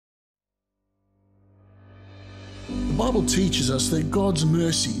The Bible teaches us that God's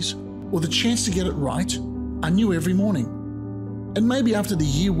mercies, or the chance to get it right, are new every morning. And maybe after the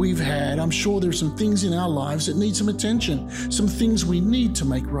year we've had, I'm sure there are some things in our lives that need some attention, some things we need to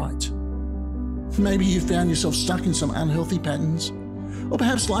make right. Maybe you found yourself stuck in some unhealthy patterns, or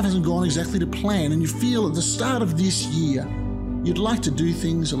perhaps life hasn't gone exactly to plan and you feel at the start of this year you'd like to do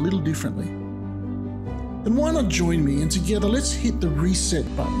things a little differently. Then why not join me and together let's hit the reset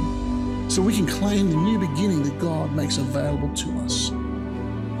button so we can claim the new beginning that God makes available to us.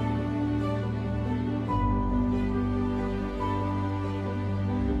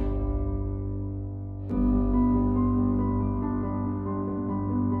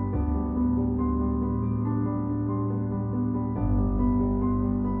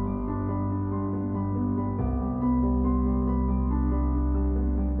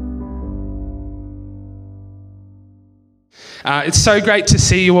 It's so great to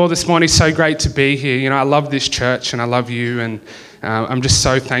see you all this morning. So great to be here. You know, I love this church and I love you, and I'm just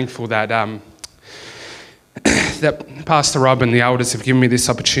so thankful that that Pastor Rob and the elders have given me this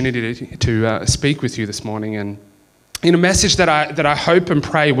opportunity to speak with you this morning, and in a message that I hope and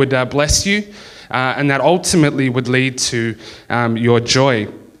pray would bless you, and that ultimately would lead to your joy.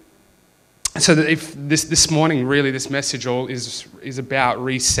 So that if this morning, really, this message all is about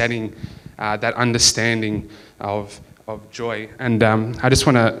resetting that understanding of joy. And I just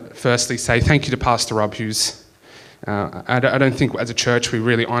want to firstly say thank you to Pastor Rob, who's, I don't think as a church we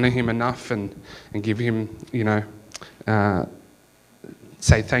really honour him enough and give him,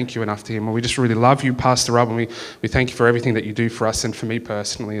 say thank you enough to him. And we just really love you, Pastor Rob, and we thank you for everything that you do for us and for me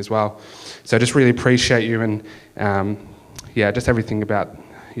personally as well. So I just really appreciate you and, just everything about,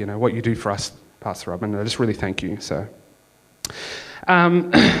 what you do for us, Pastor Rob, and I just really thank you. So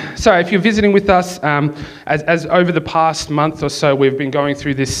if you're visiting with us, as over the past month or so, we've been going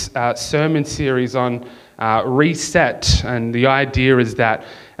through this sermon series on reset, and the idea is that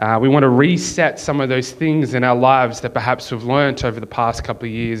we want to reset some of those things in our lives that perhaps we've learnt over the past couple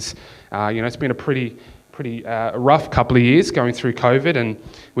of years. It's been a pretty rough couple of years going through COVID, and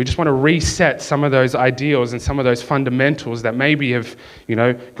we just want to reset some of those ideals and some of those fundamentals that maybe have,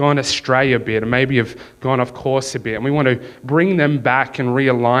 gone astray a bit, and maybe have gone off course a bit, and we want to bring them back and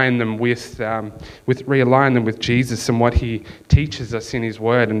realign them with Jesus and what He teaches us in His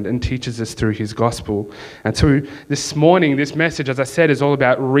Word and teaches us through His Gospel. And so this morning, this message, as I said, is all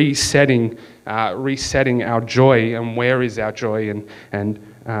about resetting our joy, and where is our joy, and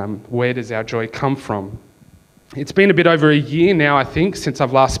where does our joy come from? It's been a bit over a year now, I think, since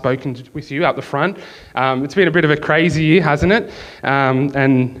I've last spoken with you out the front. It's been a bit of a crazy year, hasn't it?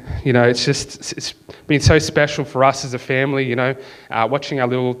 It's been so special for us as a family, watching our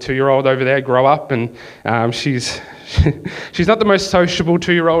little 2-year-old over there grow up, and she's not the most sociable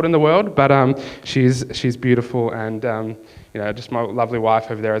 2-year-old in the world, but she's beautiful, and just my lovely wife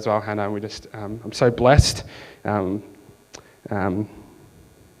over there as well, Hannah. And I'm so blessed.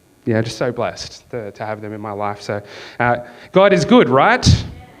 Just so blessed to have them in my life. So God is good, right?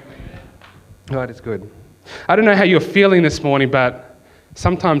 God is good. I don't know how you're feeling this morning, but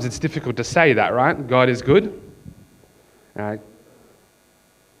sometimes it's difficult to say that, right? God is good.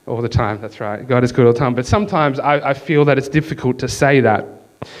 All the time, that's right. God is good all the time. But sometimes I feel that it's difficult to say that.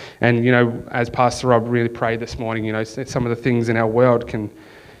 And, as Pastor Rob really prayed this morning, some of the things in our world can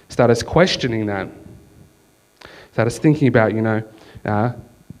start us questioning that. Start us thinking about,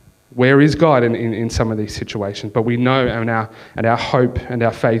 where is God in some of these situations? But we know, and our hope and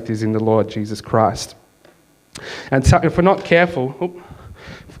our faith is in the Lord Jesus Christ. And so if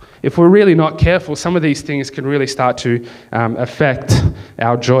we're really not careful, some of these things can really start to affect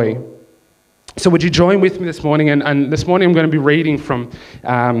our joy. So would you join with me this morning? And this morning I'm going to be reading from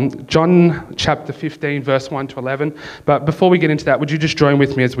John chapter 15, verse 1 to 11. But before we get into that, would you just join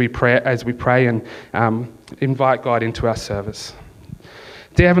with me as we pray and invite God into our service?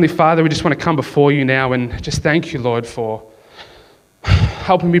 Dear Heavenly Father, we just want to come before you now and just thank you, Lord, for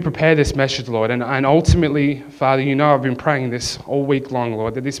helping me prepare this message, Lord. And ultimately, Father, I've been praying this all week long,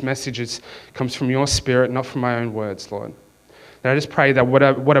 Lord, that this message comes from your Spirit, not from my own words, Lord. And I just pray that what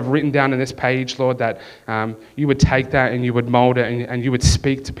I've written down on this page, Lord, that you would take that and you would mold it and you would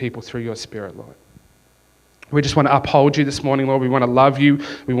speak to people through your Spirit, Lord. We just want to uphold you this morning, Lord. We want to love you.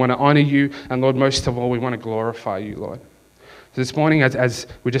 We want to honor you. And Lord, most of all, we want to glorify you, Lord. So this morning, as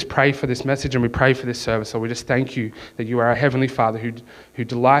we just pray for this message and we pray for this service, Lord, we just thank you that you are our Heavenly Father who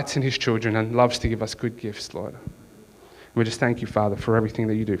delights in His children and loves to give us good gifts, Lord. And we just thank you, Father, for everything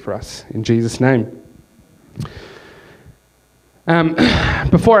that you do for us. In Jesus' name.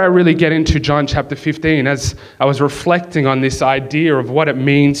 Before I really get into John chapter 15, as I was reflecting on this idea of what it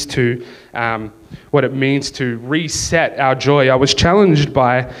means to reset our joy, I was challenged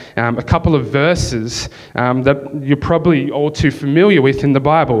by a couple of verses that you're probably all too familiar with in the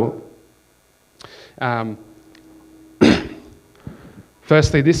Bible.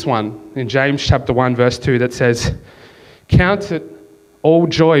 Firstly, this one in James chapter 1, verse 2, that says, "Count it all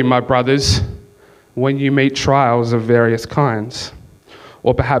joy, my brothers, when you meet trials of various kinds."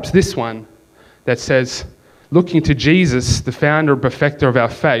 Or perhaps this one that says, "Looking to Jesus, the founder and perfecter of our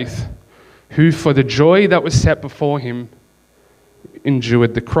faith, who for the joy that was set before him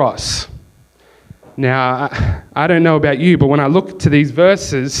endured the cross." Now, I don't know about you, but when I look to these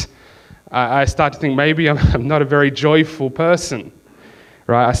verses, I start to think maybe I'm not a very joyful person,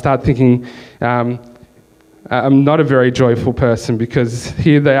 right? I start thinking I'm not a very joyful person, because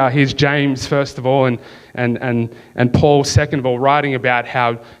here they are. Here's James, first of all, and Paul, second of all, writing about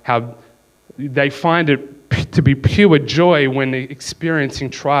how they find it to be pure joy when experiencing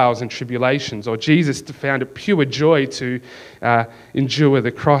trials and tribulations, or Jesus found it pure joy to endure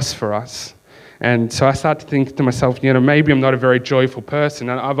the cross for us. And so I start to think to myself, maybe I'm not a very joyful person.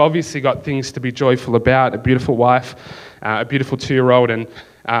 And I've obviously got things to be joyful about: a beautiful wife, a beautiful 2-year-old, and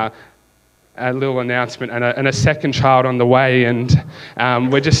a little announcement, and a second child on the way. And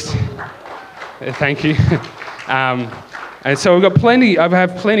we're just... Thank you. And so I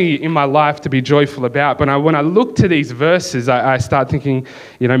have plenty in my life to be joyful about. But when I look to these verses, I start thinking,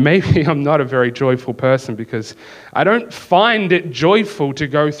 maybe I'm not a very joyful person, because I don't find it joyful to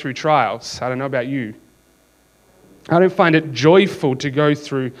go through trials. I don't know about you. I don't find it joyful to go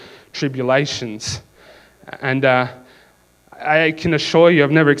through tribulations. And I can assure you,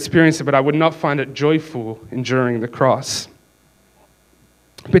 I've never experienced it, but I would not find it joyful enduring the cross.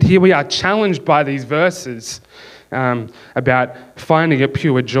 But here we are, challenged by these verses about finding a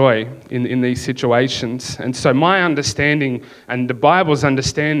pure joy in these situations. And so my understanding and the Bible's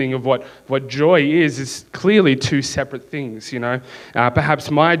understanding of what joy is clearly two separate things.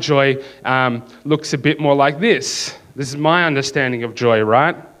 Perhaps my joy looks a bit more like this. This is my understanding of joy,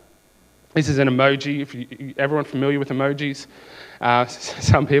 right? This is an emoji. Everyone familiar with emojis?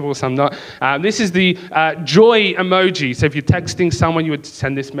 Some people, some not. This is the joy emoji. So if you're texting someone, you would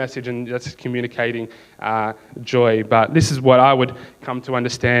send this message, and that's communicating joy. But this is what I would come to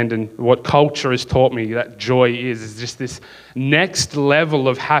understand, and what culture has taught me that joy is just this next level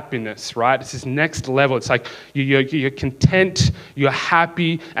of happiness, right? It's this next level. It's like you're content, you're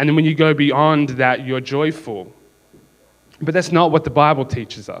happy, and then when you go beyond that, you're joyful. But that's not what the Bible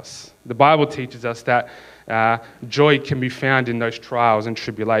teaches us. The Bible teaches us that joy can be found in those trials and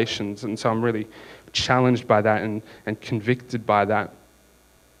tribulations. And so I'm really challenged by that and convicted by that.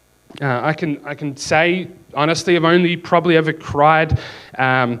 I can say, honestly, I've only probably ever cried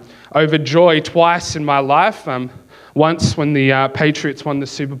over joy twice in my life. Once when the Patriots won the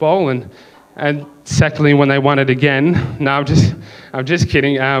Super Bowl, and secondly when they won it again. No, I'm just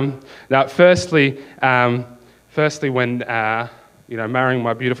kidding. Firstly, when marrying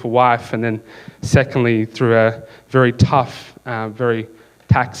my beautiful wife, and then secondly through a very tough, very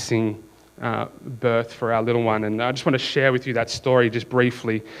taxing birth for our little one. And I just want to share with you that story just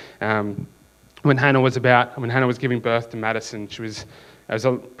briefly. When Hannah was giving birth to Madison, it was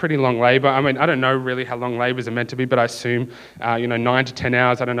a pretty long labour. I mean, I don't know really how long labours are meant to be, but I assume 9 to 10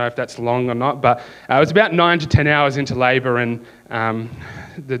 hours. I don't know if that's long or not, but it was about 9 to 10 hours into labour, and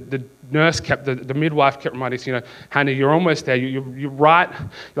the nurse the midwife kept reminding us, Hannah, you're almost there. You're right,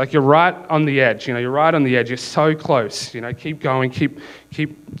 you're right on the edge. You're right on the edge. You're so close. Keep going. Keep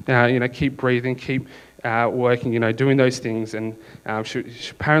breathing. Keep working. Doing those things. And she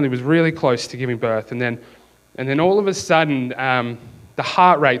apparently was really close to giving birth. And then all of a sudden, the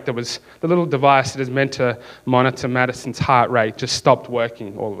heart rate the little device that is meant to monitor Madison's heart rate just stopped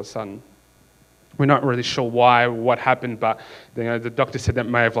working all of a sudden. We're not really sure what happened, but the doctor said that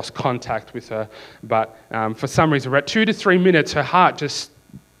may have lost contact with her. But for some reason, about 2 to 3 minutes, her heart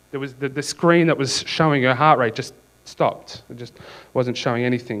there was the screen that was showing her heart rate just stopped. It just wasn't showing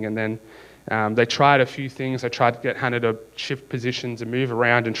anything. And then they tried a few things. They tried to get Hannah to shift positions and move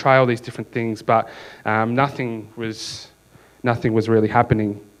around and try all these different things, but nothing was really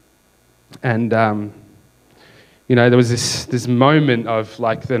happening. And there was this moment of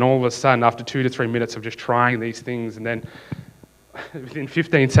then all of a sudden, after 2 to 3 minutes of just trying these things, and then within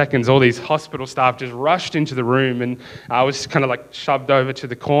 15 seconds, all these hospital staff just rushed into the room, and I was kind of like shoved over to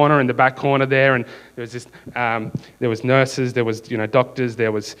the corner, in the back corner there, and there was there was nurses, there was doctors,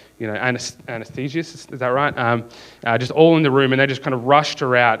 there was anesthesiologists, is that right? Just all in the room, and they just kind of rushed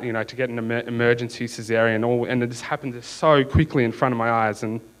her out, to get an emergency cesarean, and it just happened so quickly in front of my eyes,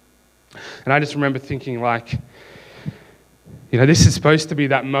 and I just remember thinking like, this is supposed to be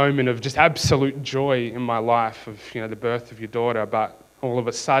that moment of just absolute joy in my life of, the birth of your daughter, but all of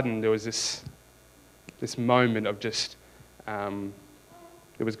a sudden there was this moment of just,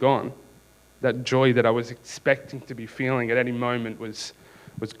 it was gone. That joy that I was expecting to be feeling at any moment was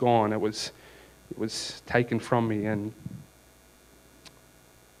gone. It was taken from me, and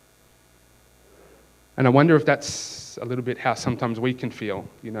I wonder if that's a little bit how sometimes we can feel,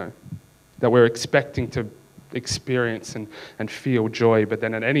 that we're expecting to experience and feel joy, but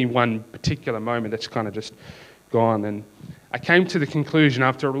then at any one particular moment that's kind of just gone. And I came to the conclusion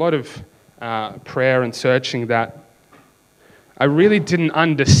after a lot of prayer and searching that I really didn't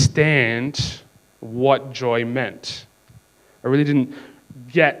understand what joy meant. I really didn't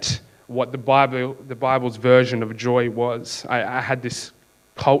get what the Bible's version of joy was. I had this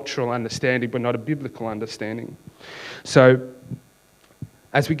cultural understanding but not a biblical understanding. So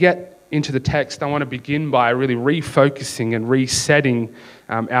as we get into the text, I want to begin by really refocusing and resetting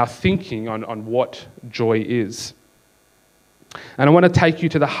our thinking on what joy is. And I want to take you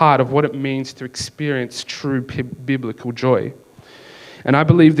to the heart of what it means to experience true biblical joy. And I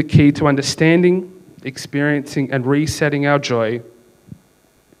believe the key to understanding, experiencing, and resetting our joy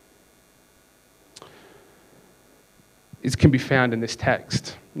can be found in this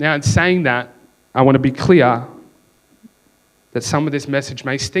text. Now, in saying that, I want to be clear that some of this message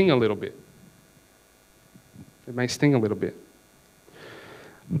may sting a little bit. It may sting a little bit.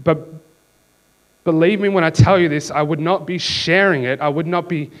 But believe me when I tell you this, I would not be sharing it. I would not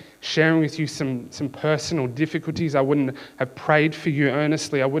be sharing with you some personal difficulties. I wouldn't have prayed for you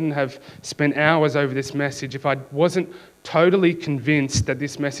earnestly. I wouldn't have spent hours over this message if I wasn't totally convinced that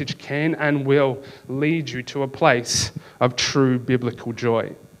this message can and will lead you to a place of true biblical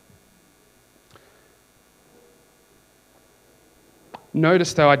joy.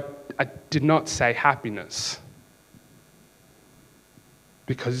 Notice, though, I did not say happiness,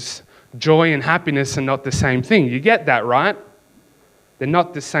 because joy and happiness are not the same thing. You get that, right? They're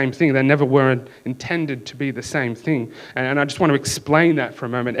not the same thing. They never were intended to be the same thing. And I just want to explain that for a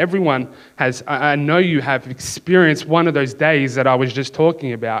moment. Everyone has, I know you have experienced one of those days that I was just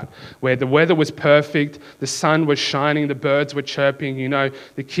talking about, where the weather was perfect, the sun was shining, the birds were chirping,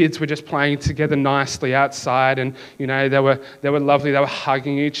 the kids were just playing together nicely outside, and, they were lovely. They were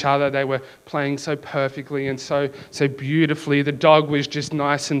hugging each other. They were playing so perfectly and so beautifully. The dog was just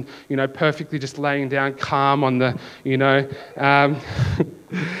nice and, perfectly just laying down calm on the,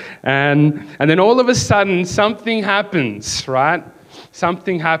 and then all of a sudden something happens, right?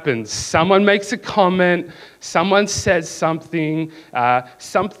 Something happens. Someone makes a comment. Someone says something.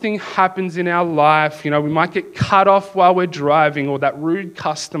 Something happens in our life. We might get cut off while we're driving, or that rude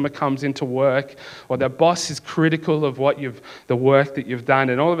customer comes into work, or that boss is critical of the work that you've done.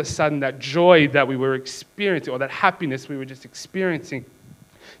 And all of a sudden that joy that we were experiencing, or that happiness we were just experiencing,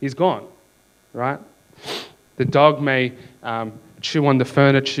 is gone, right? The dog may chew on the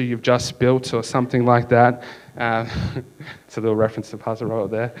furniture you've just built or something like that. It's a little reference to Pastor Robert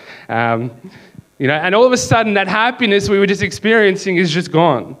there. And all of a sudden that happiness we were just experiencing is just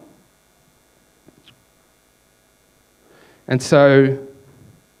gone. And so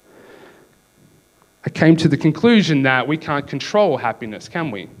I came to the conclusion that we can't control happiness,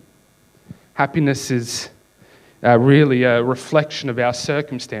 can we? Happiness is really a reflection of our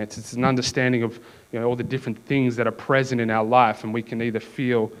circumstances. It's an understanding of all the different things that are present in our life, and we can either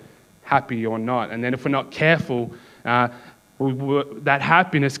feel happy or not. And then if we're not careful, that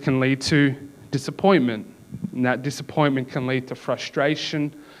happiness can lead to disappointment, and that disappointment can lead to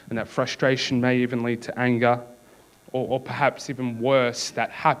frustration, and that frustration may even lead to anger, or perhaps even worse,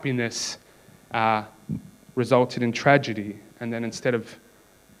 that happiness resulted in tragedy, and then instead of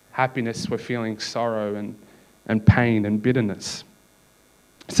happiness, we're feeling sorrow and pain and bitterness.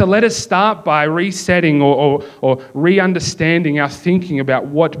 So let us start by resetting or re-understanding our thinking about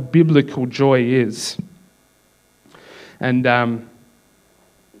what biblical joy is. And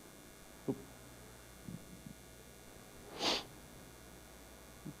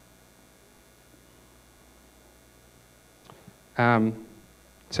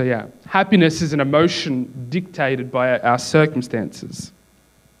happiness is an emotion dictated by our circumstances.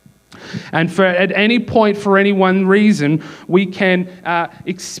 And at any point, for any one reason, we can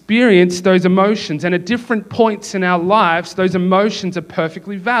experience those emotions. And at different points in our lives, those emotions are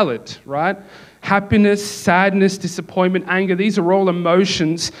perfectly valid, right? Happiness, sadness, disappointment, anger, these are all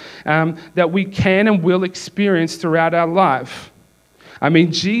emotions that we can and will experience throughout our life. I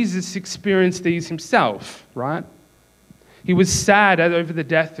mean, Jesus experienced these himself, right? He was sad over the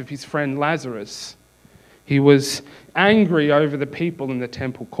death of his friend Lazarus. He was angry over the people in the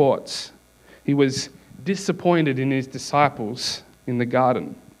temple courts. He was disappointed in his disciples in the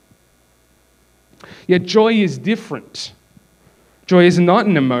garden. Yet joy is different. Joy is not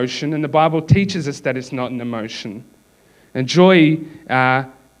an emotion, and the Bible teaches us that it's not an emotion. And joy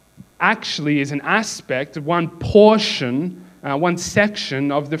actually is an aspect of one portion, one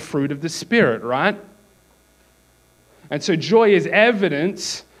section of the fruit of the Spirit, right? And so joy is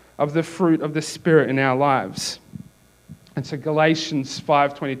evidence of the fruit of the Spirit in our lives. And so Galatians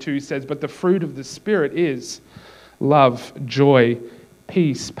 5:22 says, "But the fruit of the Spirit is love, joy,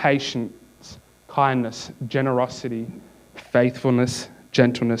 peace, patience, kindness, generosity, faithfulness,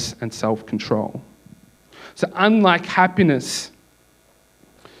 gentleness, and self-control." So unlike happiness,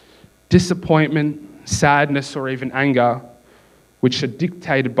 disappointment, sadness, or even anger, which are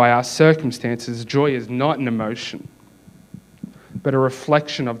dictated by our circumstances, joy is not an emotion, but a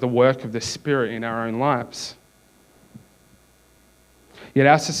reflection of the work of the Spirit in our own lives. Yet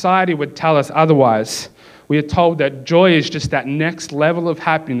our society would tell us otherwise. We are told that joy is just that next level of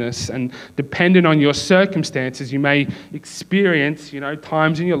happiness, and dependent on your circumstances, you may experience,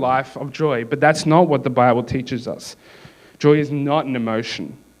 times in your life of joy. But that's not what the Bible teaches us. Joy is not an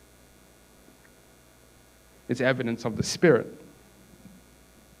emotion. It's evidence of the Spirit.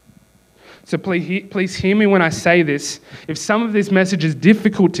 So please hear me when I say this. If some of this message is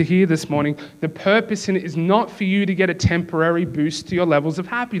difficult to hear this morning, the purpose in it is not for you to get a temporary boost to your levels of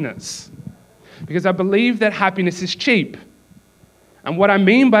happiness. Because I believe that happiness is cheap. And what I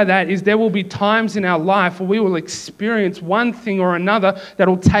mean by that is there will be times in our life where we will experience one thing or another that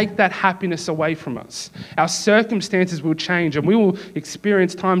will take that happiness away from us. Our circumstances will change, and we will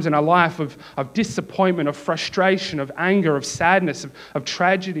experience times in our life of disappointment, of frustration, of anger, of sadness, of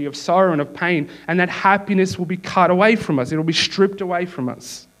tragedy, of sorrow, and of pain. And that happiness will be cut away from us. It will be stripped away from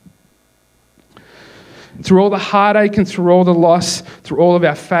us. Through all the heartache and through all the loss, through all of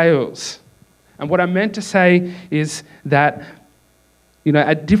our fails. And what I meant to say is that,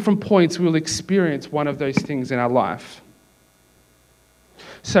 at different points we'll experience one of those things in our life.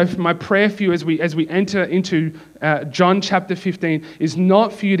 So my prayer for you as we enter into John chapter 15 is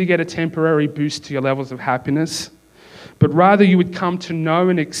not for you to get a temporary boost to your levels of happiness, but rather you would come to know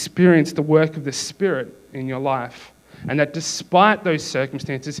and experience the work of the Spirit in your life. And that despite those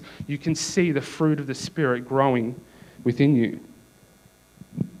circumstances, you can see the fruit of the Spirit growing within you.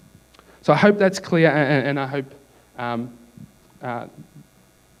 So I hope that's clear, and I hope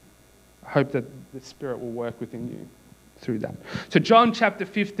that the Spirit will work within you through that. So John chapter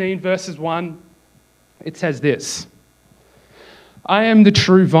 15, verses 1, it says this: "I am the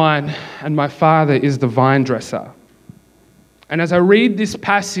true vine, and my Father is the vine dresser." And as I read this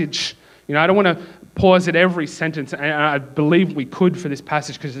passage, I don't want to pause at every sentence, and I believe we could for this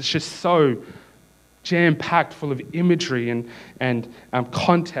passage because it's just so jam-packed full of imagery and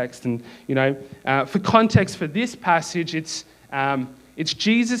context. And, for context for this passage, it's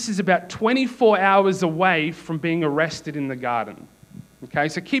Jesus is about 24 hours away from being arrested in the garden. Okay,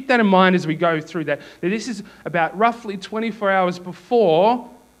 so keep that in mind as we go through that. This is about roughly 24 hours before,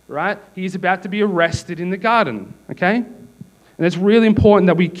 right, he's about to be arrested in the garden. Okay? And it's really important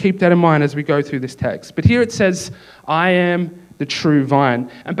that we keep that in mind as we go through this text. But here it says, "I am the true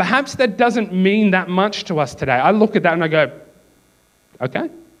vine." And perhaps that doesn't mean that much to us today. I look at that and I go, okay.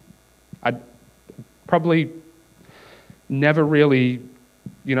 I probably never really,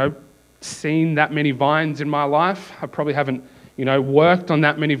 seen that many vines in my life. I probably haven't, worked on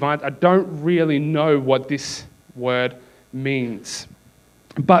that many vines. I don't really know what this word means.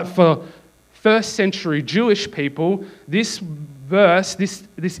 But for first century Jewish people, this verse,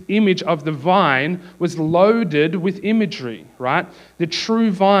 this image of the vine was loaded with imagery, right? The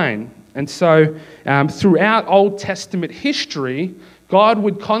true vine. And so throughout Old Testament history, God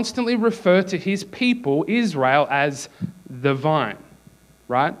would constantly refer to his people, Israel, as the vine,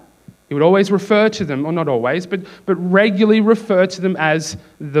 right? He would always refer to them, or not always, but regularly refer to them as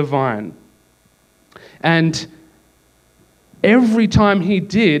the vine. And every time he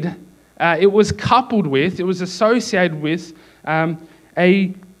did, it was associated with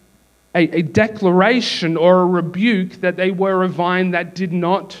a declaration or a rebuke that they were a vine that did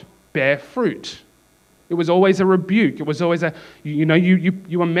not bear fruit. It was always a rebuke. It was always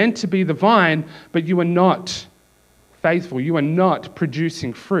you were meant to be the vine, but you were not faithful. You are not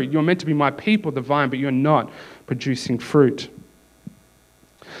producing fruit. You are meant to be my people, the vine, but you're not producing fruit.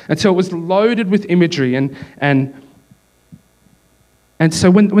 And so it was loaded with imagery, and so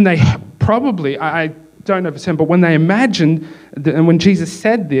when they probably, I don't know if it's him, but when they imagined, and when Jesus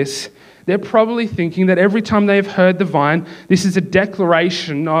said this, they're probably thinking that every time they've heard the vine, this is a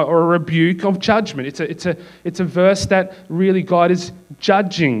declaration or a rebuke of judgment. It's a verse that really God is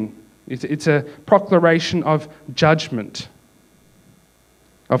judging. It's a proclamation of judgment,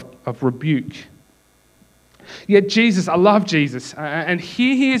 of rebuke. Yet Jesus, I love Jesus, and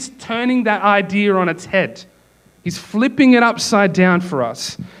here he is turning that idea on its head. He's flipping it upside down for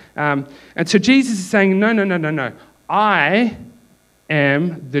us. And so Jesus is saying, no. I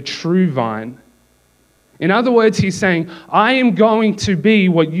am the true vine. In other words, he's saying, I am going to be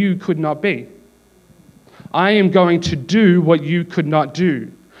what you could not be. I am going to do what you could not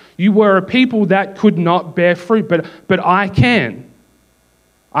do. You were a people that could not bear fruit, but I can.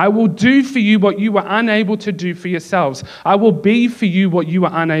 I will do for you what you were unable to do for yourselves. I will be for you what you were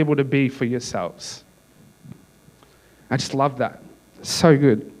unable to be for yourselves. I just love that. It's so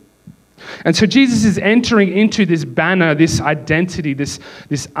good. And so Jesus is entering into this banner, this identity, this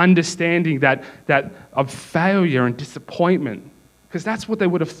understanding that of failure and disappointment, because that's what they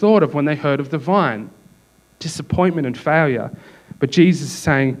would have thought of when they heard of the vine, disappointment and failure. But Jesus is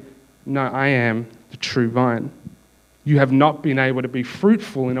saying, no, I am the true vine. You have not been able to be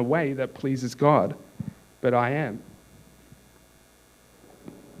fruitful in a way that pleases God, but I am.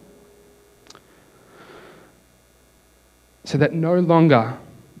 So that no longer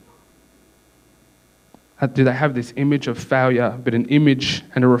do they have this image of failure, but an image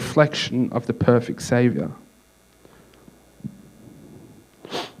and a reflection of the perfect Savior.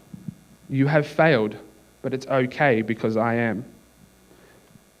 You have failed, but it's okay because I am.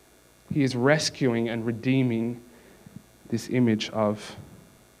 He is rescuing and redeeming this image of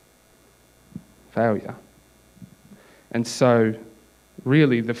failure. And so,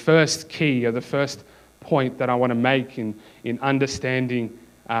 really, the first key or the first point that I want to make in understanding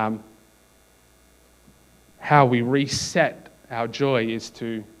how we reset our joy is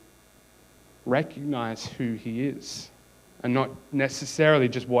to recognize who he is, and not necessarily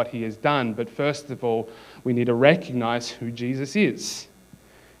just what he has done, but first of all, we need to recognize who Jesus is.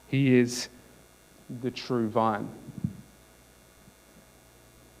 He is the true vine.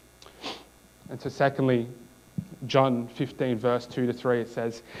 And so secondly, John 15, verse 2-3, it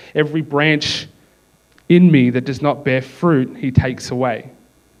says, every branch in me that does not bear fruit, he takes away.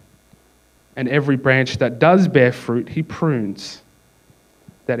 And every branch that does bear fruit, he prunes,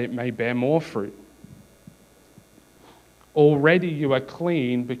 that it may bear more fruit. Already you are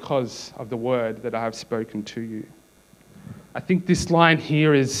clean because of the word that I have spoken to you. I think this line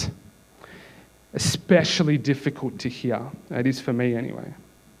here is especially difficult to hear. It is for me anyway.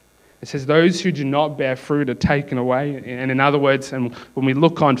 It says, those who do not bear fruit are taken away. And in other words, and when we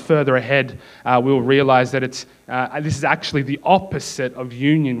look on further ahead, we'll realize that this is actually the opposite of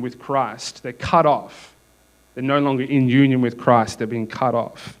union with Christ. They're cut off. They're no longer in union with Christ. They're being cut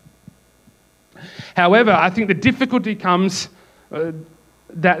off. However, I think the difficulty comes,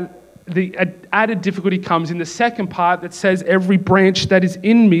 the added difficulty comes in the second part that says, every branch that is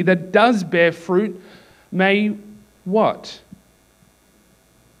in me that does bear fruit may what?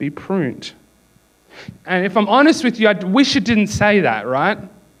 Be pruned. And if I'm honest with you, I wish it didn't say that, right?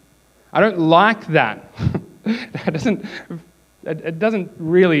 I don't like that. It doesn't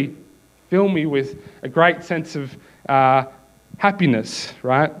really fill me with a great sense of happiness,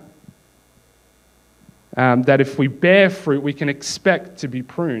 right? That if we bear fruit, we can expect to be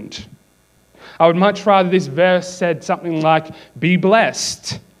pruned. I would much rather this verse said something like, be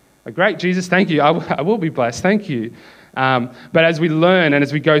blessed. Great, Jesus, thank you. I will be blessed, thank you. But as we learn and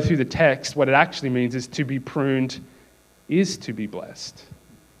as we go through the text, what it actually means is to be pruned is to be blessed.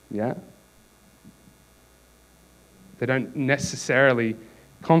 Yeah? They don't necessarily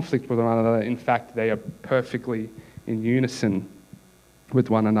conflict with one another. In fact, they are perfectly in unison with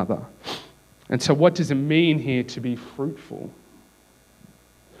one another. And so what does it mean here to be fruitful?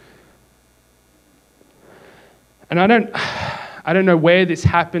 And I don't know where this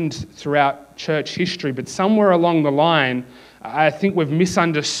happened throughout church history, but somewhere along the line, I think we've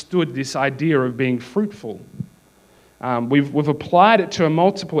misunderstood this idea of being fruitful. We've applied it to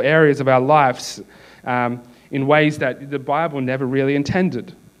multiple areas of our lives in ways that the Bible never really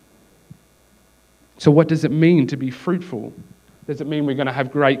intended. So what does it mean to be fruitful? Does it mean we're going to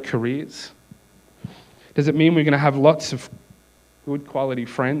have great careers? Does it mean we're going to have lots of good quality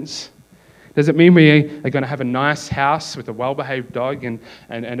friends? Does it mean we are going to have a nice house with a well-behaved dog and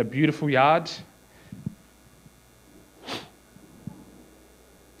a beautiful yard?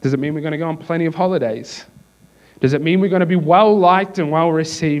 Does it mean we're going to go on plenty of holidays? Does it mean we're going to be well-liked and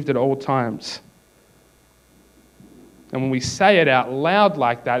well-received at all times? And when we say it out loud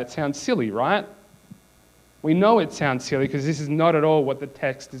like that, it sounds silly, right? We know it sounds silly because this is not at all what the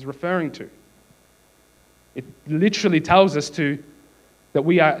text is referring to. It literally tells us that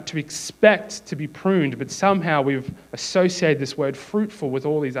we are to expect to be pruned, but somehow we've associated this word fruitful with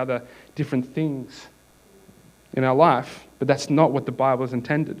all these other different things in our life, but that's not what the Bible is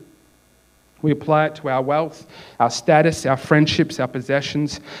intended. We apply it to our wealth, our status, our friendships, our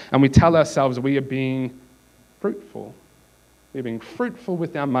possessions, and we tell ourselves we are being fruitful. We're being fruitful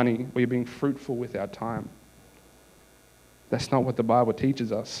with our money. We're being fruitful with our time. That's not what the Bible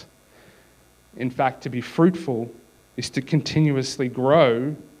teaches us. In fact, to be fruitful is to continuously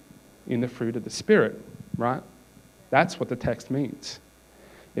grow in the fruit of the Spirit, right? That's what the text means.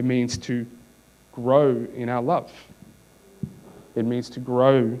 It means to grow in our love. It means to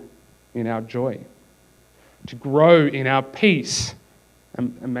grow in our joy, to grow in our peace,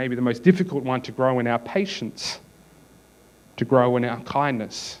 and maybe the most difficult one, to grow in our patience, to grow in our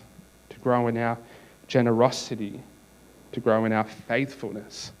kindness, to grow in our generosity, to grow in our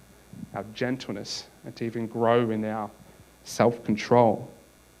faithfulness, our gentleness, and to even grow in our self-control.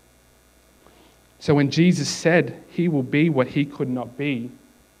 So when Jesus said he will be what he could not be,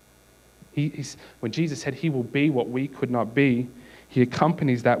 when Jesus said he will be what we could not be, he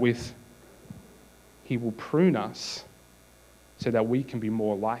accompanies that with he will prune us so that we can be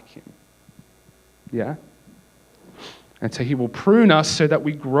more like him. Yeah? And so he will prune us so that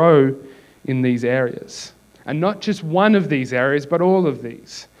we grow in these areas. And not just one of these areas, but all of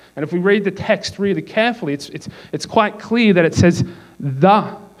these. And if we read the text really carefully, it's quite clear that it says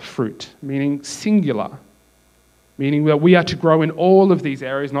the fruit, meaning singular, meaning that we are to grow in all of these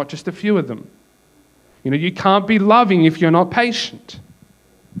areas, not just a few of them. You can't be loving if you're not patient.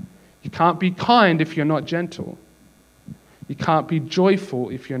 You can't be kind if you're not gentle. You can't be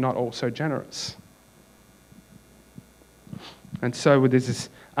joyful if you're not also generous. And so there's this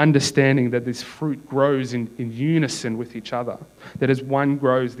understanding that this fruit grows in unison with each other, that as one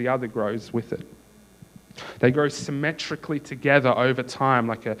grows, the other grows with it. They grow symmetrically together over time,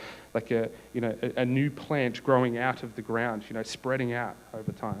 like a new plant growing out of the ground, spreading out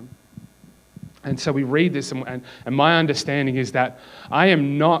over time. And so we read this, and my understanding is that I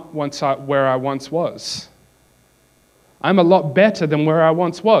am not where I once was. I'm a lot better than where I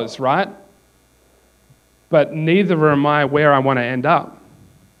once was, right? But neither am I where I want to end up.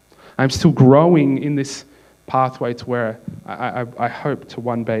 I'm still growing in this pathway to where I hope to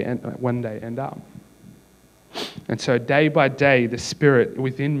one day end up. And so day by day, the Spirit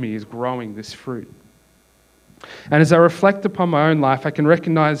within me is growing this fruit. And as I reflect upon my own life, I can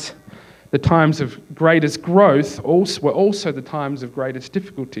recognize the times of greatest growth were also the times of greatest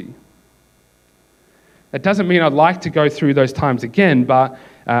difficulty. It doesn't mean I'd like to go through those times again, but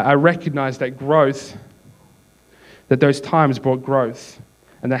I recognize that those times brought growth,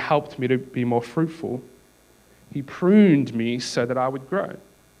 and they helped me to be more fruitful. He pruned me so that I would grow.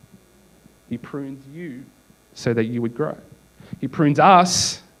 He prunes you so that you would grow. He prunes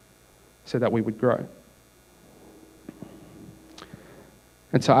us so that we would grow.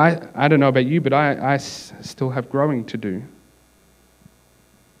 And so I don't know about you, but I still have growing to do.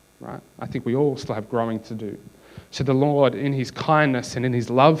 Right? I think we all still have growing to do. So the Lord, in his kindness and in his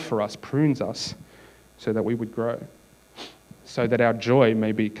love for us, prunes us so that we would grow, so that our joy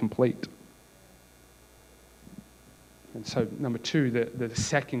may be complete. And so, number two, the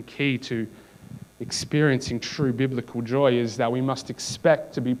second key to experiencing true biblical joy is that we must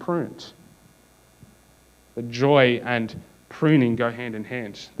expect to be pruned. The joy and pruning go hand in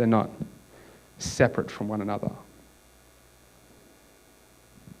hand. They're not separate from one another.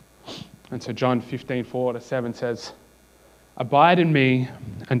 And so John 15:4-7 says, "Abide in me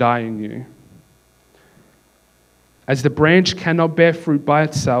and I in you. As the branch cannot bear fruit by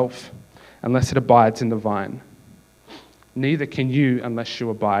itself unless it abides in the vine, neither can you unless you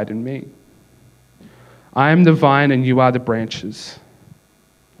abide in me. I am the vine and you are the branches.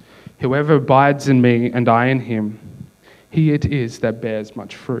 Whoever abides in me and I in him, he it is that bears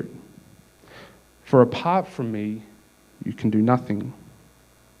much fruit. For apart from me, you can do nothing.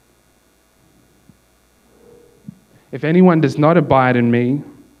 If anyone does not abide in me,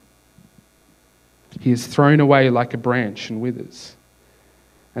 he is thrown away like a branch and withers.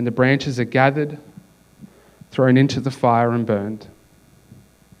 And the branches are gathered, thrown into the fire and burned.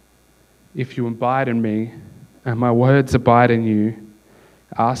 If you abide in me, and my words abide in you,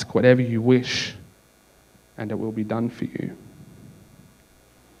 Ask whatever you wish, and it will be done for you.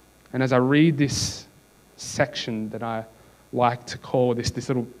 And as I read this section that I like to call this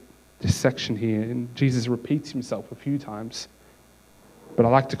section here, and Jesus repeats himself a few times, but I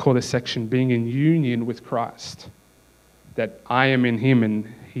like to call this section being in union with Christ, that I am in him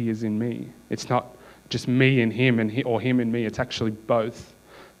and he is in me. It's not just me and him or him and me, it's actually both,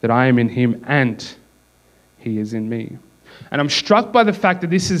 that I am in him and he is in me. And I'm struck by the fact that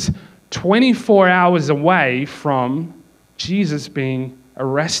this is 24 hours away from Jesus being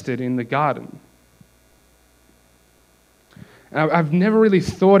arrested in the garden. And I've never really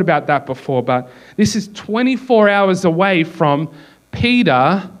thought about that before, but this is 24 hours away from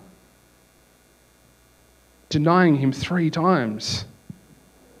Peter denying him 3 times.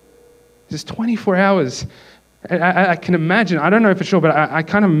 This is 24 hours. I can imagine, I don't know for sure, but I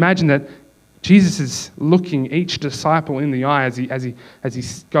kind of imagine that Jesus is looking each disciple in the eye as he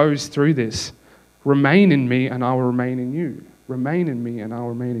goes through this. Remain in me and I will remain in you. Remain in me and I will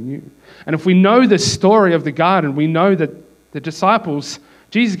remain in you. And if we know the story of the garden, we know that the disciples,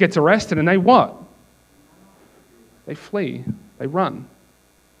 Jesus gets arrested and they what? They flee. They run.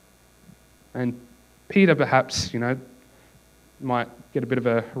 And Peter perhaps, might get a bit of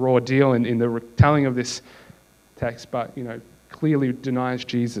a raw deal in the retelling of this text, but, clearly denies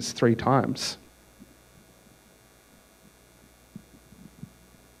Jesus 3 times.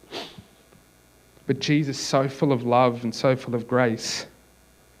 But Jesus, so full of love and so full of grace,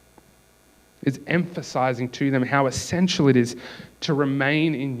 is emphasizing to them how essential it is to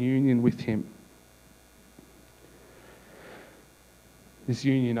remain in union with him. This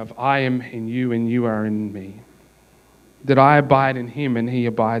union of I am in you and you are in me. That I abide in him and he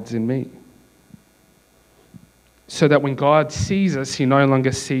abides in me. So that when God sees us, he no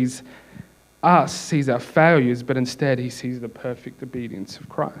longer sees us, sees our failures, but instead he sees the perfect obedience of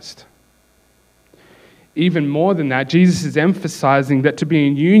Christ. Even more than that, Jesus is emphasizing that to be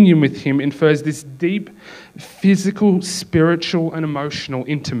in union with him infers this deep physical, spiritual, and emotional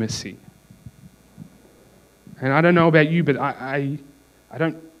intimacy. And I don't know about you, but I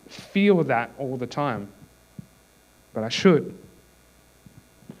don't feel that all the time, but I should.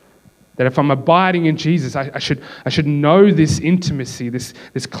 That if I'm abiding in Jesus, I should know this intimacy, this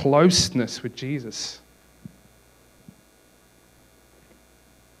closeness with Jesus.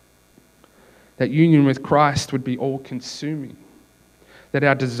 That union with Christ would be all-consuming. That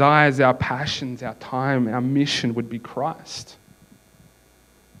our desires, our passions, our time, our mission would be Christ.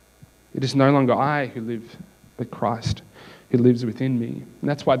 It is no longer I who live, but Christ who lives within me. And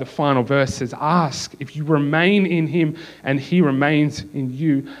that's why the final verse says, ask. If you remain in him and he remains in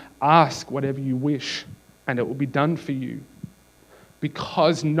you, ask whatever you wish and it will be done for you.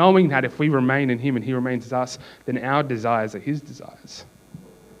 Because knowing that if we remain in him and he remains in us, then our desires are his desires.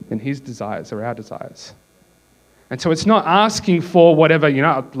 And his desires are our desires. And so it's not asking for whatever,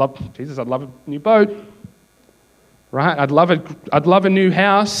 I'd love a new boat, right? I'd love a new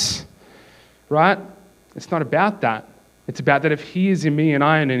house, right? It's not about that. It's about that if he is in me and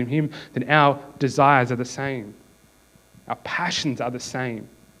I am in him, then our desires are the same. Our passions are the same.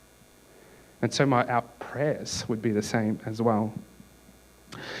 And so our prayers would be the same as well.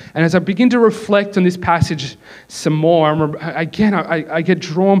 And as I begin to reflect on this passage some more, I get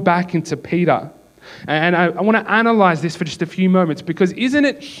drawn back into Peter. And I want to analyze this for just a few moments, because isn't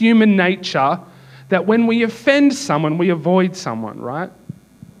it human nature that when we offend someone, we avoid someone, right?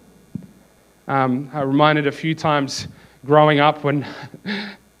 I'm reminded a few times growing up when,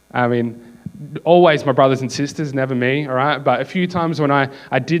 always my brothers and sisters, never me, all right? But a few times when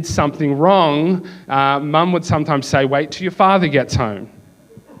I did something wrong, Mum would sometimes say, wait till your father gets home.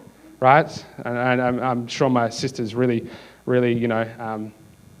 Right? And I'm sure my sister's really,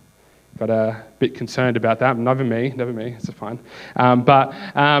 got a bit concerned about that. Never me, it's fine. But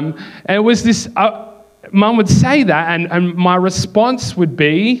it was this, Mum would say that, and my response would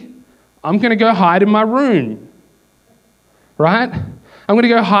be, I'm going to go hide in my room. Right? I'm going to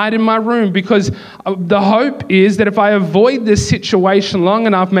go hide in my room, because the hope is that if I avoid this situation long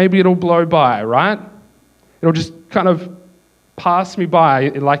enough, maybe it'll blow by, right? It'll just kind of pass me by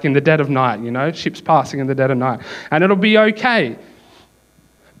like in the dead of night, ships passing in the dead of night, and it'll be okay.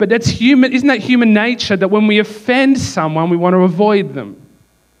 But that's human, isn't that human nature, that when we offend someone, we want to avoid them?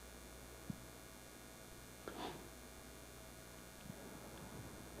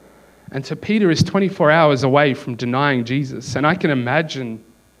 And so Peter is 24 hours away from denying Jesus, and I can imagine,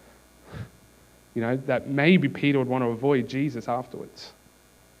 that maybe Peter would want to avoid Jesus afterwards,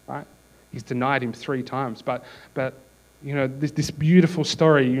 right? He's denied him 3 times, but this beautiful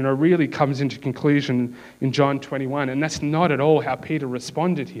story, really comes into conclusion in John 21. And that's not at all how Peter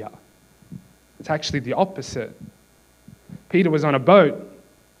responded here. It's actually the opposite. Peter was on a boat,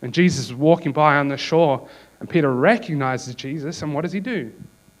 and Jesus was walking by on the shore, and Peter recognizes Jesus, and what does he do?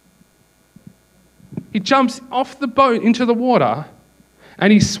 He jumps off the boat into the water,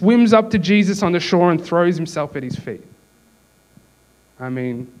 and he swims up to Jesus on the shore and throws himself at his feet. I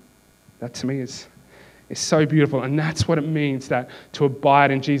mean, that to me is so beautiful, and that's what it means that to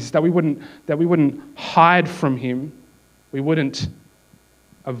abide in Jesus, that we wouldn't hide from him, we wouldn't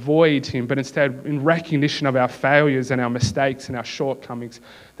avoid him, but instead, in recognition of our failures and our mistakes and our shortcomings,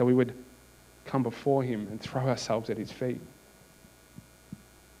 that we would come before him and throw ourselves at his feet.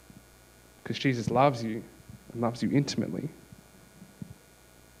 Because Jesus loves you and loves you intimately.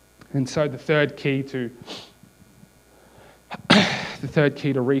 And so the third key to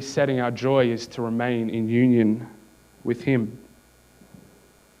resetting our joy is to remain in union with him.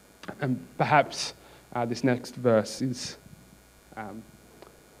 And perhaps this next verse is,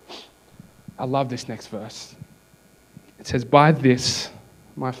 I love this next verse. It says, "By this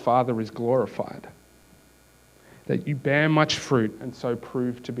my Father is glorified, that you bear much fruit and so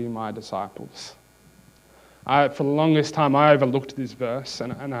prove to be my disciples." For the longest time, I overlooked this verse,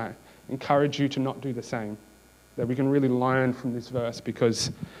 and I encourage you to not do the same. That we can really learn from this verse,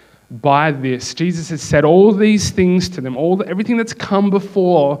 because by this, Jesus has said all these things to them, everything that's come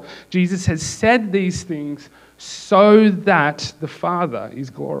before, Jesus has said these things so that the Father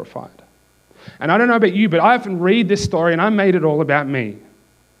is glorified. And I don't know about you, but I often read this story and I made it all about me.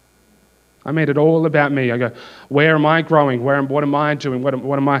 I made it all about me. I go, where am I growing? What am I doing? What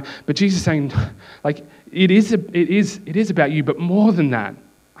am I? But Jesus is saying, like, it is about you, but more than that,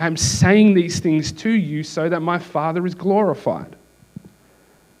 I am saying these things to you so that my Father is glorified.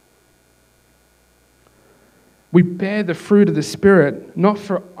 We bear the fruit of the Spirit, not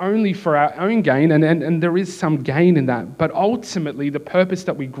only for our own gain, and there is some gain in that, but ultimately the purpose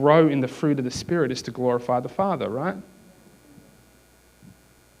that we grow in the fruit of the Spirit is to glorify the Father, right?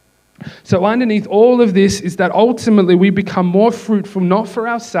 So underneath all of this is that ultimately we become more fruitful, not for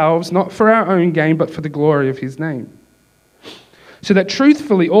ourselves, not for our own gain, but for the glory of his name. So that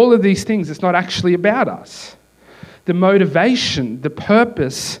truthfully, all of these things, it's not actually about us. The motivation, the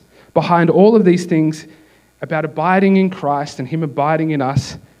purpose behind all of these things about abiding in Christ and him abiding in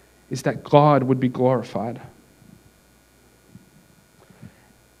us is that God would be glorified.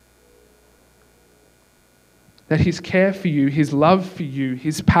 That his care for you, his love for you,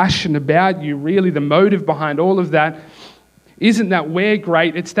 his passion about you, really the motive behind all of that isn't that we're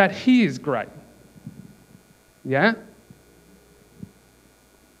great, it's that he is great. Yeah?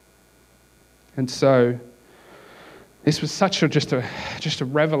 And so this was such just a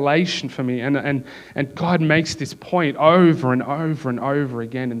revelation for me, and God makes this point over and over and over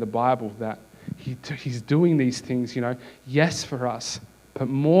again in the Bible that he's doing these things, yes, for us, but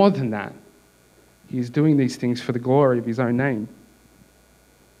more than that, he's doing these things for the glory of his own name.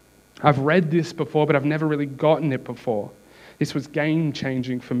 I've read this before, but I've never really gotten it before. This was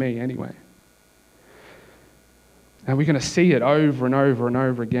game-changing for me anyway. And we're going to see it over and over and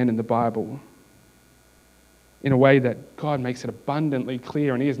over again in the Bible in a way that God makes it abundantly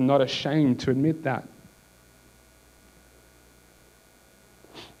clear, and he is not ashamed to admit that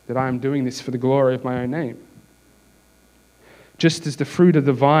I am doing this for the glory of my own name. Just as the fruit of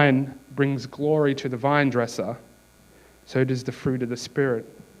the vine brings glory to the vine dresser, so does the fruit of the Spirit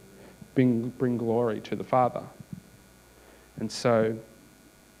bring glory to the Father. And so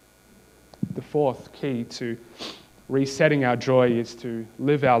the fourth key to resetting our joy is to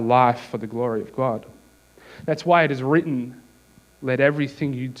live our life for the glory of God. That's why it is written, let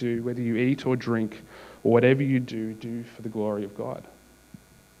everything you do, whether you eat or drink, or whatever you do, do for the glory of God.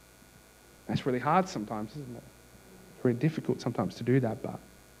 That's really hard sometimes, isn't it? It's very difficult sometimes to do that, but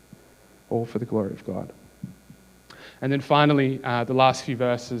all for the glory of God. And then finally, the last few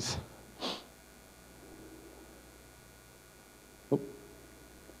verses.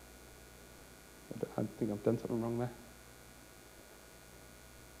 I think I've done something wrong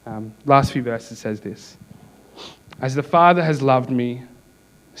there. Last few verses says this. As the Father has loved me,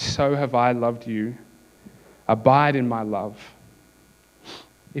 so have I loved you. Abide in my love.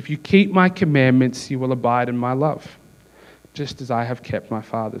 If you keep my commandments, you will abide in my love, just as I have kept my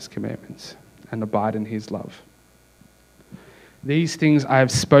Father's commandments and abide in his love. These things I have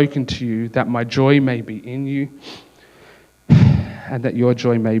spoken to you, that my joy may be in you, and that your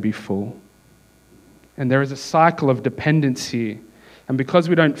joy may be full. And there is a cycle of dependence here. And because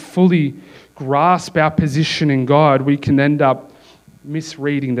we don't fully grasp our position in God, we can end up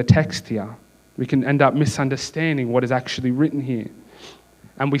misreading the text here. We can end up misunderstanding what is actually written here.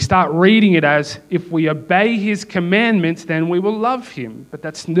 And we start reading it as, if we obey his commandments, then we will love him. But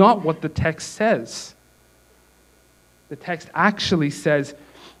that's not what the text says. The text actually says,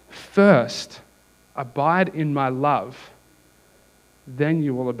 first, abide in my love, then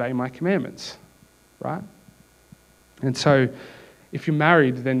you will obey my commandments, right? And so, if you're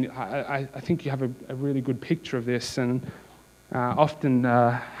married, then I think you have a really good picture of this. And often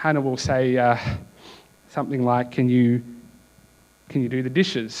Hannah will say something like, can you do the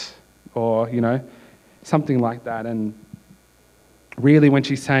dishes? Or, something like that. And really when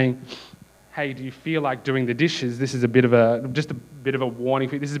she's saying, hey, do you feel like doing the dishes? This is just a bit of a warning.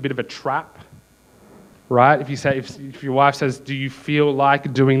 This is a bit of a trap, right? If your wife says, do you feel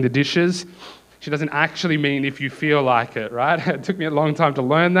like doing the dishes? She doesn't actually mean if you feel like it, right? It took me a long time to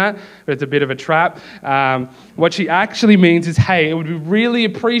learn that, but it's a bit of a trap. What she actually means is, hey, it would be really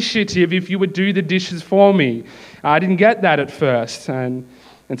appreciative if you would do the dishes for me. I didn't get that at first. And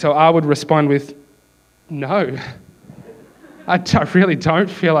so I would respond with, no, I really don't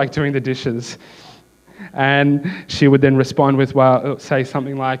feel like doing the dishes. And she would then respond with, say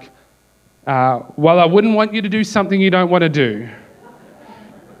something like, well, I wouldn't want you to do something you don't want to do.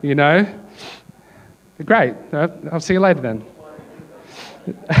 Great. I'll see you later then.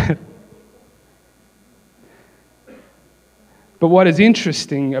 But what is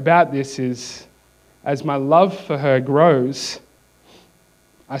interesting about this is, as my love for her grows,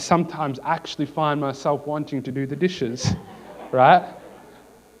 I sometimes actually find myself wanting to do the dishes, right?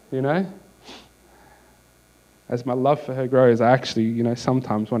 As my love for her grows, I actually,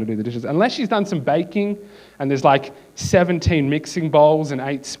 sometimes want to do the dishes. Unless she's done some baking and there's like 17 mixing bowls and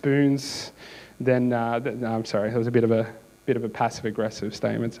 8 spoons, then no, I'm sorry, that was a bit of a passive-aggressive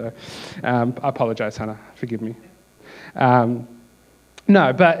statement. So I apologize, Hannah. Forgive me.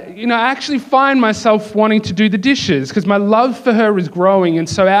 No, but I actually find myself wanting to do the dishes because my love for her is growing, and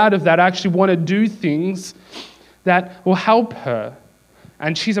so out of that, I actually want to do things that will help her.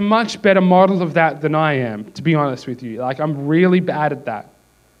 And she's a much better model of that than I am, to be honest with you. Like, I'm really bad at that.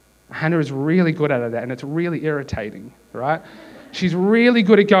 Hannah is really good at that, and it's really irritating, right? She's really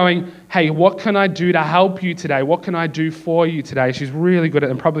good at going, hey, what can I do to help you today? What can I do for you today? She's really good at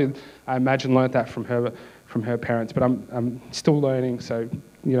it, and probably, I imagine, learned that from her parents. But I'm still learning, so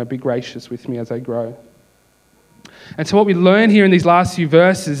be gracious with me as I grow. And so what we learn here in these last few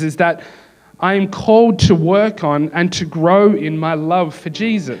verses is that I am called to work on and to grow in my love for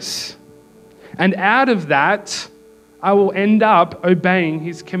Jesus. And out of that, I will end up obeying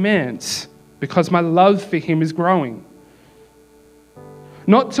his commands because my love for him is growing.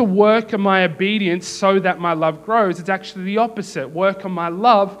 Not to work on my obedience so that my love grows. It's actually the opposite. Work on my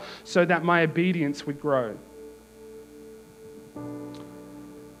love so that my obedience would grow.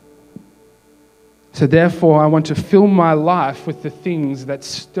 So therefore, I want to fill my life with the things that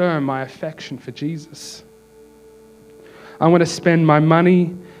stir my affection for Jesus. I want to spend my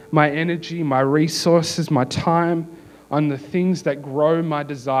money, my energy, my resources, my time on the things that grow my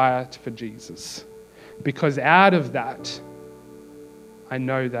desire for Jesus. Because out of that, I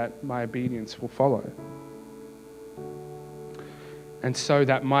know that my obedience will follow. And so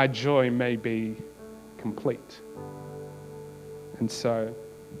that my joy may be complete. And so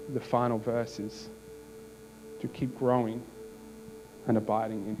the final verse is to keep growing and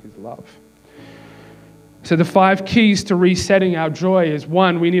abiding in his love. So the 5 keys to resetting our joy is,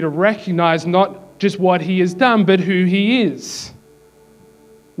 1, we need to recognize not just what he has done, but who he is.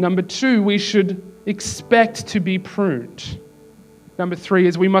 Number 2, we should expect to be pruned. Number 3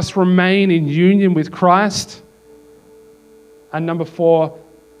 is we must remain in union with Christ. And number 4,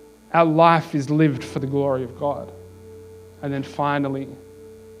 our life is lived for the glory of God. And then finally,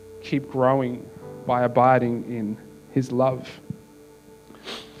 keep growing by abiding in his love.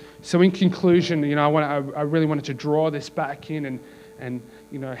 So in conclusion, I really wanted to draw this back in and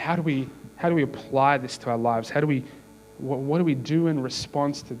how do we apply this to our lives? What do we do in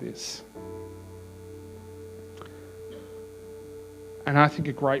response to this? And I think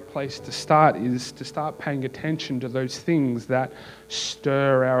a great place to start is to start paying attention to those things that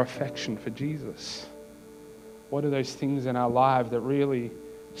stir our affection for Jesus. What are those things in our life that really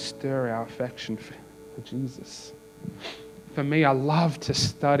stir our affection for Jesus? For me, I love to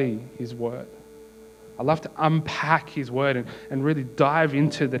study his word. I love to unpack his word and really dive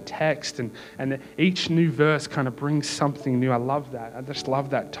into the text. And each new verse kind of brings something new. I love that. I just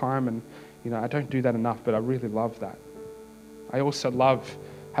love that time. And, I don't do that enough, but I really love that. I also love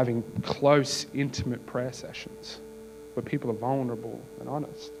having close, intimate prayer sessions where people are vulnerable and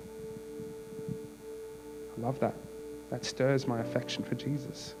honest. I love that. That stirs my affection for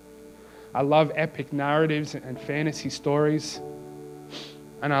Jesus. I love epic narratives and fantasy stories.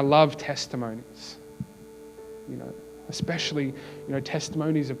 And I love testimonies. Especially,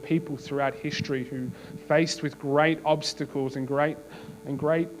 testimonies of people throughout history who, faced with great obstacles and great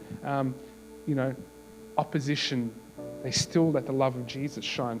opposition, they still let the love of Jesus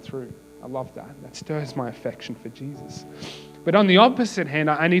shine through. I love that. That stirs my affection for Jesus. But on the opposite hand,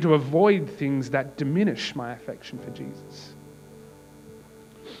 I need to avoid things that diminish my affection for Jesus.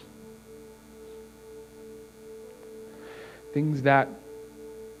 Things that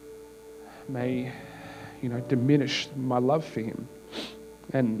may, diminish my love for him.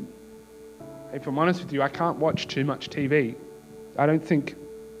 And if I'm honest with you, I can't watch too much TV. I don't think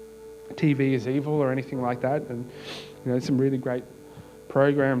TV is evil or anything like that. And, there's some really great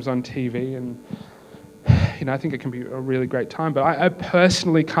programs on TV, and, I think it can be a really great time. But I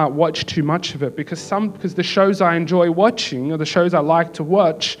personally can't watch too much of it because the shows I enjoy watching, or the shows I like to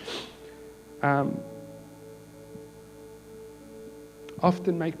watch,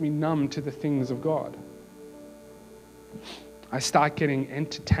 often make me numb to the things of God. I start getting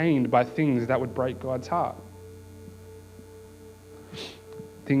entertained by things that would break God's heart.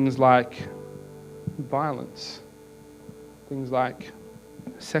 Things like violence, things like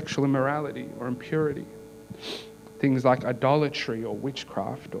sexual immorality or impurity, things like idolatry or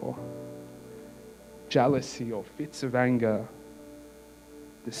witchcraft or jealousy or fits of anger,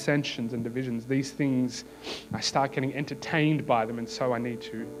 dissensions and divisions. These things, I start getting entertained by them, and so I need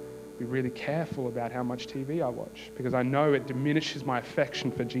to be really careful about how much TV I watch, because I know it diminishes my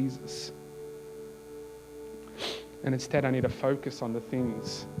affection for Jesus. And instead I need to focus on the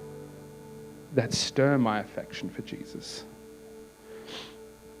things that stir my affection for Jesus.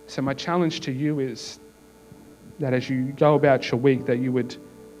 So my challenge to you is that as you go about your week, that you would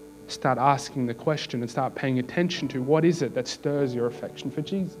start asking the question and start paying attention to what is it that stirs your affection for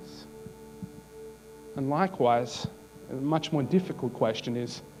Jesus. And likewise, a much more difficult question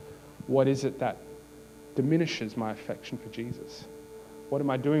is, what is it that diminishes my affection for Jesus? What am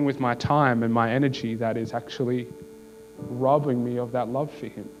I doing with my time and my energy that is actually robbing me of that love for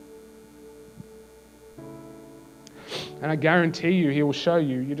him? And I guarantee you, he will show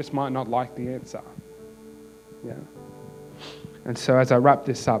you, you just might not like the answer. Yeah. And so as I wrap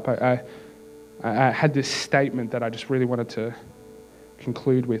this up, I had this statement that I just really wanted to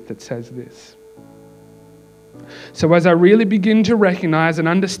conclude with that says this. So as I really begin to recognize and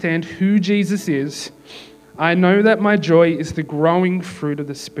understand who Jesus is, I know that my joy is the growing fruit of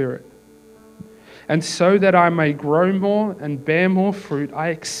the Spirit. And so that I may grow more and bear more fruit, I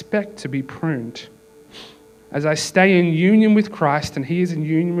expect to be pruned. As I stay in union with Christ and he is in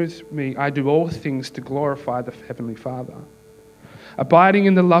union with me, I do all things to glorify the Heavenly Father, abiding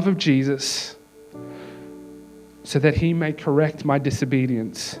in the love of Jesus, so that he may correct my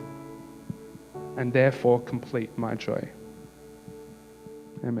disobedience and therefore complete my joy.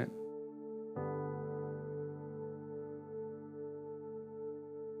 Amen.